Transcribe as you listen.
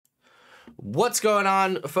What's going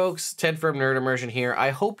on, folks? Ted from Nerd Immersion here. I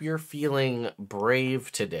hope you're feeling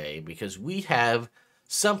brave today because we have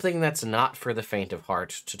something that's not for the faint of heart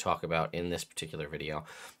to talk about in this particular video.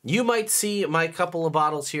 You might see my couple of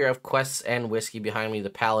bottles here of Quests and Whiskey behind me, the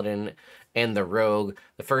Paladin and the Rogue,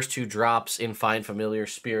 the first two drops in Fine Familiar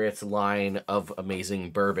Spirits line of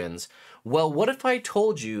amazing bourbons. Well, what if I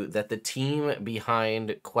told you that the team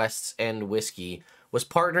behind Quests and Whiskey was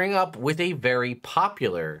partnering up with a very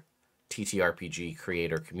popular TTRPG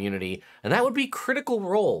creator community, and that would be Critical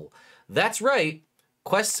Role. That's right,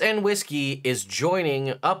 Quests and Whiskey is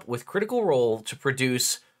joining up with Critical Role to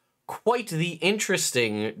produce quite the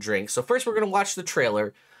interesting drink. So first we're going to watch the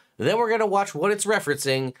trailer, then we're going to watch what it's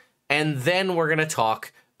referencing, and then we're going to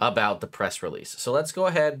talk about the press release. So let's go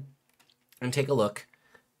ahead and take a look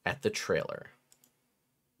at the trailer.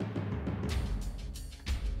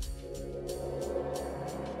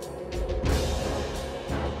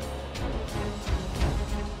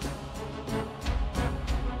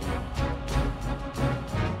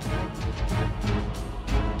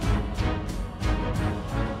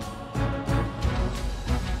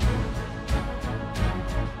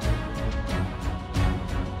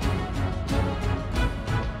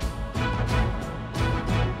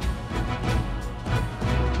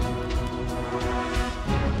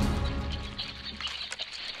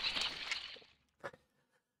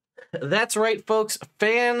 That's right, folks.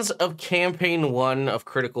 Fans of Campaign 1 of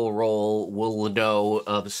Critical Role will know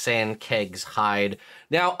of Sandkheg's Hide.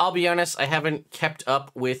 Now, I'll be honest, I haven't kept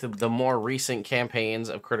up with the more recent campaigns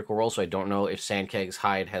of Critical Role, so I don't know if Sandkheg's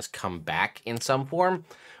Hide has come back in some form.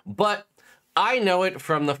 But I know it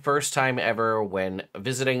from the first time ever when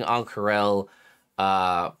visiting Ank'Harel.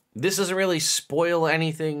 This doesn't really spoil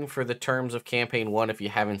anything for the terms of Campaign 1 if you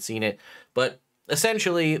haven't seen it, but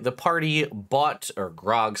essentially, the party bought, or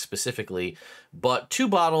Grog specifically, bought 2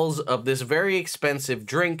 bottles of this very expensive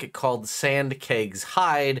drink called Sandkheg's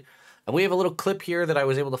Hide. And we have a little clip here that I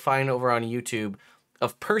was able to find over on YouTube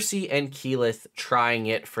of Percy and Keyleth trying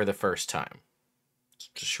it for the first time.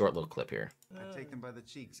 Just a short little clip here. I take them by the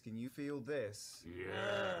cheeks. Can you feel this?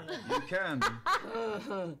 Yeah. You can.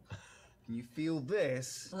 Can you feel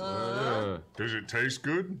this? Does it taste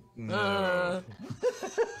good? No.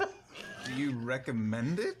 Do you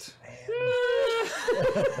recommend it?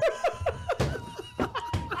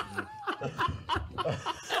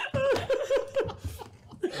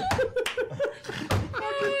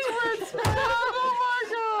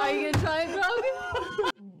 Are you gonna try it,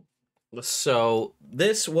 Grog? So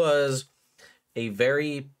this was a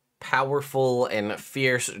very powerful and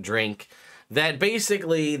fierce drink that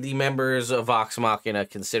basically the members of Vox Machina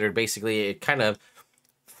considered basically it kind of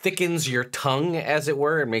thickens your tongue, as it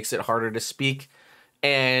were, and makes it harder to speak.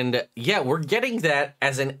 And yeah, we're getting that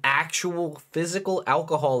as an actual physical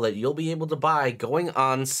alcohol that you'll be able to buy going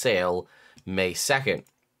on sale May 2nd.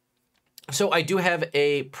 So I do have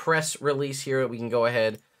a press release here that we can go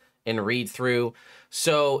ahead and read through.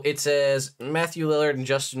 So it says, Matthew Lillard and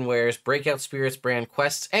Justin Ware's Breakout Spirits brand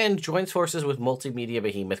Quests and joins forces with multimedia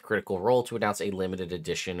behemoth Critical Role to announce a limited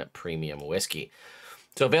edition premium whiskey.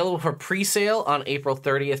 So available for pre-sale on April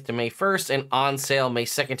 30th to May 1st and on sale May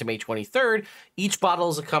 2nd to May 23rd. Each bottle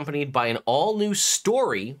is accompanied by an all-new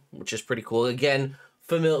story, which is pretty cool. Again,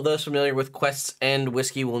 those familiar with Quests and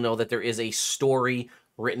Whiskey will know that there is a story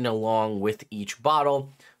written along with each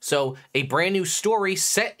bottle. So a brand new story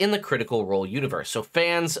set in the Critical Role universe. So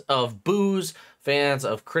fans of booze, fans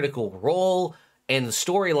of Critical Role, and the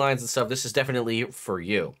storylines and stuff, this is definitely for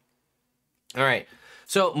you. All right.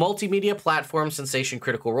 So, multimedia platform sensation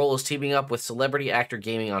Critical Role is teaming up with celebrity actor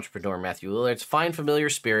gaming entrepreneur Matthew Lillard's Fine Familiar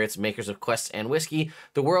Spirits, makers of Quests and Whiskey,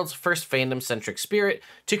 the world's first fandom-centric spirit,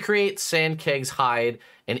 to create Sandkheg's Hide,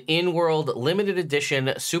 an in-world limited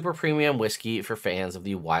edition super premium whiskey for fans of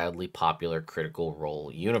the wildly popular Critical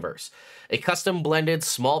Role universe. A custom blended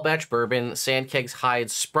small batch bourbon, Sandkheg's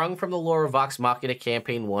Hide sprung from the lore of Vox Machina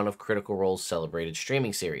Campaign 1 of Critical Role's celebrated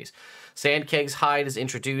streaming series. Sandkheg's Hide is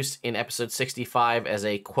introduced in episode 65 as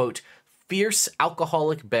a, quote, fierce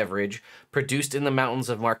alcoholic beverage produced in the mountains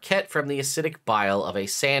of Marquette from the acidic bile of a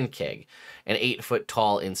sandkeg, an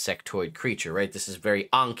 8-foot-tall insectoid creature, right? This is very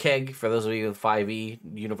Sandkheg, for those of you in the 5e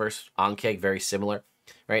universe, Sandkheg, very similar.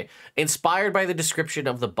 Right? Inspired by the description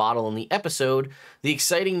of the bottle in the episode, the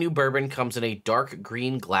exciting new bourbon comes in a dark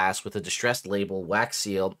green glass with a distressed label, wax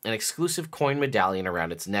seal, and exclusive coin medallion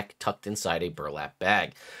around its neck tucked inside a burlap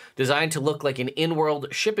bag. Designed to look like an in-world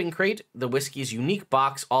shipping crate, the whiskey's unique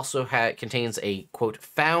box also contains a, quote,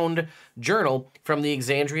 found journal from the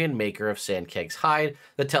Exandrian maker of Sandkheg's Hide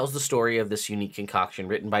that tells the story of this unique concoction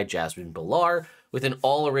written by Jasmine Billar with an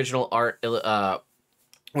all-original art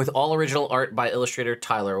with all original art by illustrator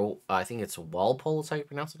Tyler, I think it's Walpole is how you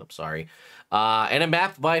pronounce it, I'm sorry, and a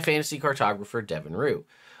map by fantasy cartographer Devin Rue,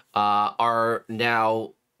 are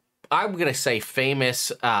now, I'm going to say,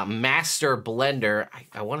 famous master blender.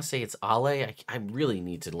 I want to say it's Ale. I really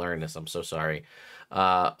need to learn this. I'm so sorry.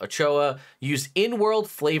 Ochoa used in-world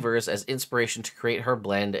flavors as inspiration to create her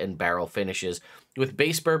blend and barrel finishes with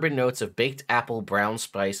base bourbon notes of baked apple, brown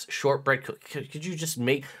spice, shortbread. Could you just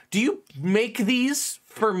make... Do you make these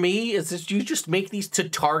for me? Is this, you just make these to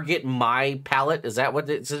target my palate? Is that what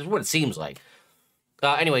it seems like?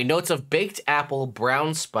 Anyway, notes of baked apple,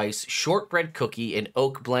 brown spice, shortbread cookie, and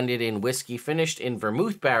oak blended in whiskey finished in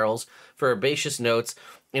vermouth barrels for herbaceous notes,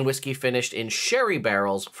 and whiskey finished in sherry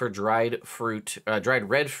barrels for dried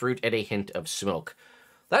red fruit, and a hint of smoke.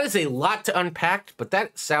 That is a lot to unpack, but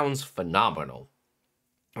that sounds phenomenal,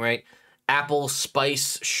 right? Apple,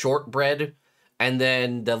 spice, shortbread, and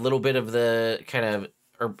then the little bit of the kind of,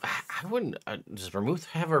 or I wouldn't, does vermouth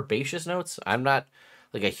have herbaceous notes? I'm not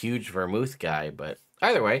like a huge vermouth guy, but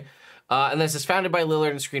either way. And this is founded by Lillard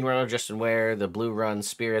and screenwriter Justin Ware, the Blue Run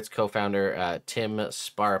Spirits co-founder Tim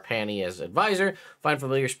Sparapani as advisor. Fine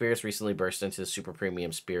Familiar Spirits recently burst into the super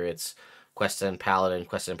premium spirits, Quest and Paladin,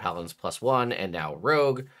 Quest and Paladins +1, and now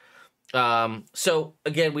Rogue. So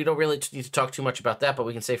again, we don't really need to talk too much about that, but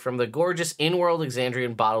we can say from the gorgeous in-world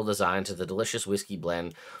Exandrian bottle design to the delicious whiskey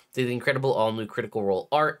blend to the incredible all-new Critical Role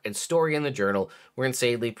art and story in the journal, we're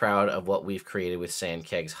insanely proud of what we've created with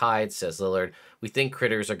Sandkheg's Hide, says Lillard. We think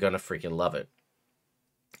critters are gonna freaking love it.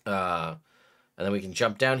 And then we can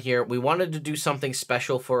jump down here. We wanted to do something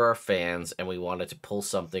special for our fans, and we wanted to pull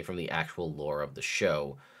something from the actual lore of the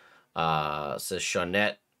show, says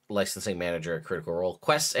Shawnette, licensing manager at Critical Role.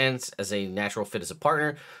 Quest ends as a natural fit as a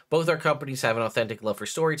partner. Both our companies have an authentic love for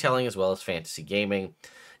storytelling as well as fantasy gaming.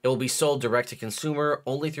 It will be sold direct to consumer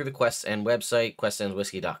only through the Quest End website,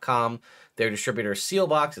 questendswhiskey.com. Their distributor is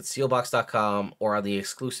Sealbox at sealbox.com, or on the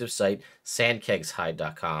exclusive site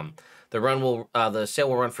sandkegshide.com. The sale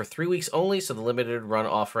will run for 3 weeks only, so the limited run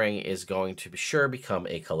offering is going to be sure become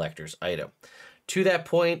a collector's item. To that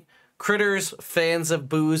point, critters, fans of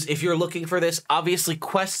booze, if you're looking for this, obviously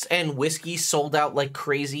Quest and Whiskey sold out like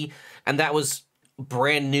crazy, and that was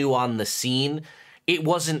brand new on the scene. It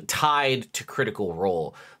wasn't tied to Critical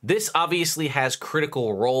Role. This obviously has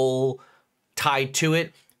Critical Role tied to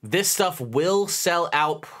it. This stuff will sell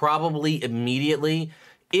out probably immediately.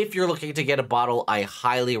 If you're looking to get a bottle, I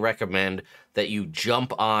highly recommend that you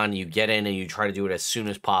jump on, you get in, and you try to do it as soon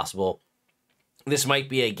as possible. This might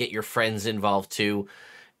be a get your friends involved too.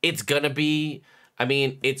 It's gonna be, I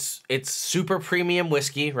mean, it's super premium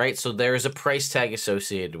whiskey, right? So there's a price tag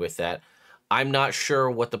associated with that. I'm not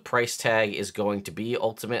sure what the price tag is going to be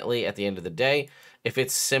ultimately at the end of the day. If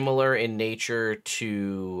it's similar in nature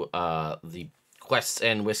to the Quests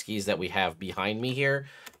and whiskeys that we have behind me here,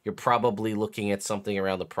 you're probably looking at something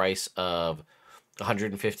around the price of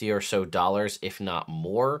 $150 or so, if not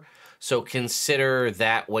more. So consider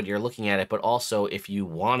that when you're looking at it, but also if you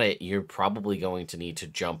want it, you're probably going to need to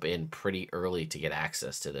jump in pretty early to get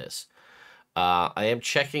access to this. I am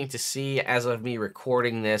checking to see, as of me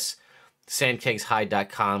recording this,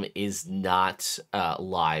 sandkegshide.com is not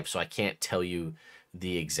live, so I can't tell you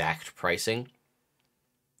the exact pricing.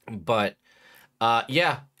 But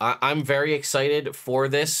yeah, I'm very excited for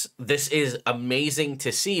this. This is amazing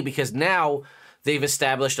to see because now they've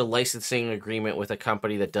established a licensing agreement with a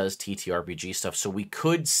company that does TTRPG stuff. So we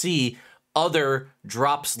could see other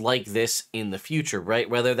drops like this in the future, right?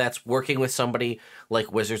 Whether that's working with somebody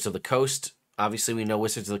like Wizards of the Coast. Obviously, we know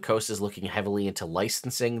Wizards of the Coast is looking heavily into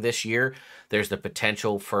licensing this year. There's the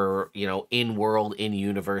potential for, you know, in-world,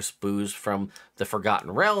 in-universe booze from the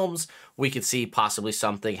Forgotten Realms. We could see possibly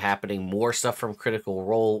something happening, more stuff from Critical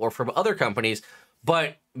Role or from other companies,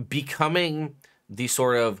 but becoming the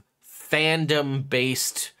sort of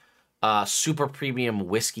fandom-based super premium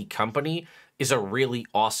whiskey company is a really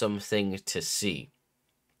awesome thing to see.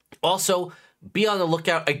 Also, be on the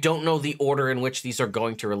lookout. I don't know the order in which these are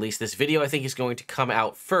going to release. This video, I think, is going to come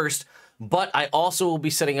out first, but I also will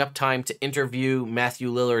be setting up time to interview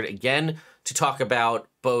Matthew Lillard again to talk about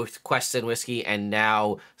both Quest and Whiskey and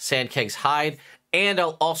now Sandkheg's Hide, and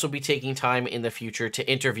I'll also be taking time in the future to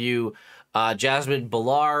interview Jasmine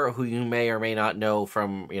Billar, who you may or may not know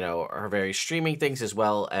from, you know, her various streaming things, as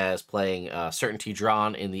well as playing Certainty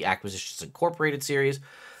Drawn in the Acquisitions Incorporated series.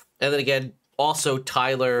 And then again, also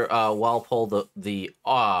Tyler Walpole, the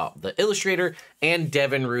illustrator, and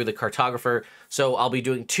Devin Rue, the cartographer. So I'll be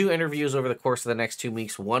doing 2 interviews over the course of the next 2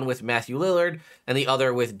 weeks, one with Matthew Lillard and the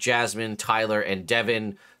other with Jasmine, Tyler, and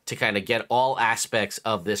Devin to kind of get all aspects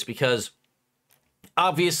of this, because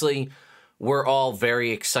obviously we're all very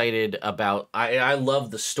excited about. I love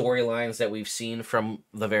the storylines that we've seen from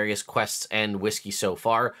the various quests and whiskey so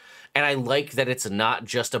far. And I like that it's not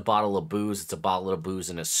just a bottle of booze, it's a bottle of booze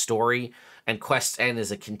and a story. And Quest's End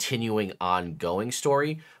is a continuing, ongoing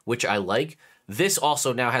story, which I like. This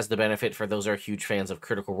also now has the benefit, for those who are huge fans of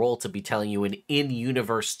Critical Role, to be telling you an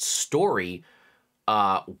in-universe story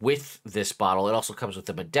with this bottle. It also comes with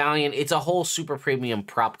a medallion. It's a whole super premium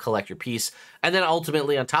prop collector piece. And then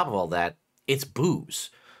ultimately, on top of all that, it's booze.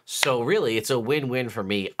 So really, it's a win-win for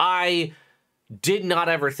me. I did not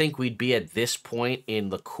ever think we'd be at this point in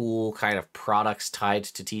the cool kind of products tied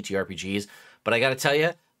to TTRPGs, but I gotta tell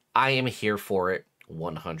you, I am here for it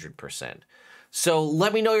 100%. So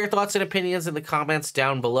let me know your thoughts and opinions in the comments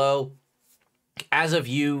down below. As of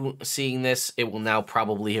you seeing this, it will now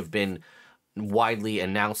probably have been widely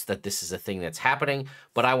announced that this is a thing that's happening,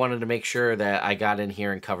 but I wanted to make sure that I got in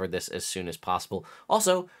here and covered this as soon as possible.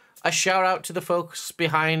 Also, a shout out to the folks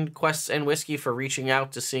behind Quests and Whiskey for reaching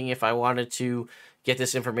out to seeing if I wanted to get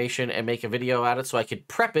this information and make a video out of it so I could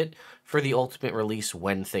prep it for the ultimate release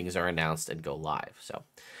when things are announced and go live. So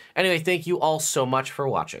anyway, thank you all so much for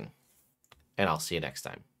watching, and I'll see you next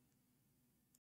time.